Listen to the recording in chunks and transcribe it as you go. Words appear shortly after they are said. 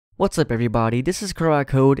What's up everybody, this is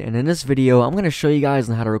CroatCode, and in this video I'm going to show you guys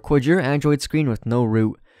on how to record your Android screen with no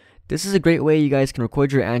root. This is a great way you guys can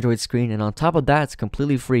record your Android screen, and on top of that it's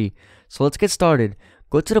completely free. So let's get started.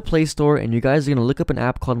 Go to the Play Store and you guys are going to look up an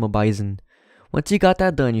app called Mobizen. Once you got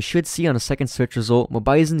that done, you should see on the second search result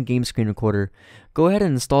Mobizen Game Screen Recorder. Go ahead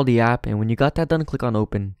and install the app, and when you got that done, click on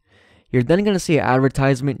open. You're then going to see an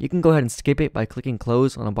advertisement. You can go ahead and skip it by clicking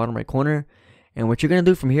close on the bottom right corner, and what you're going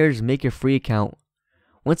to do from here is make your free account.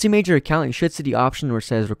 Once you made your account, you should see the option where it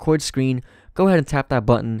says record screen. Go ahead and tap that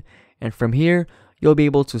button, and from here you'll be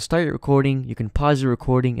able to start your recording. You can pause your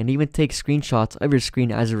recording and even take screenshots of your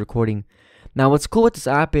screen as you're recording. Now what's cool with this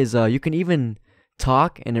app is you can even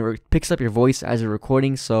talk and it picks up your voice as you're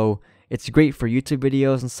recording, so it's great for YouTube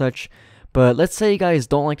videos and such. But let's say you guys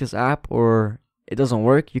don't like this app or it doesn't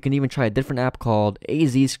work, you can even try a different app called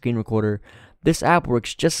AZ Screen Recorder. This app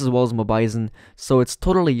works just as well as Mobizen, so it's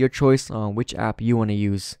totally your choice on which app you want to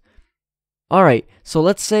use. Alright, so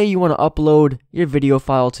let's say you want to upload your video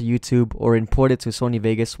file to YouTube or import it to Sony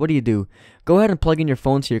Vegas. What do? Go ahead and plug in your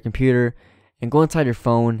phone to your computer and go inside your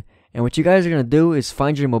phone, and what you guys are going to do is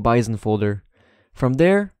find your Mobizen folder. From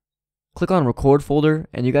there, click on record folder,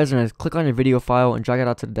 and you guys are going to click on your video file and drag it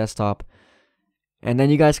out to the desktop. And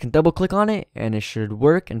then you guys can double click on it and it should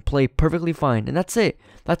work and play perfectly fine. And that's it.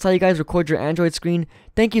 That's how you guys record your Android screen.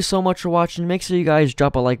 Thank you so much for watching. Make sure you guys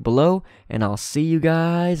drop a like below, and I'll see you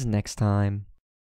guys next time.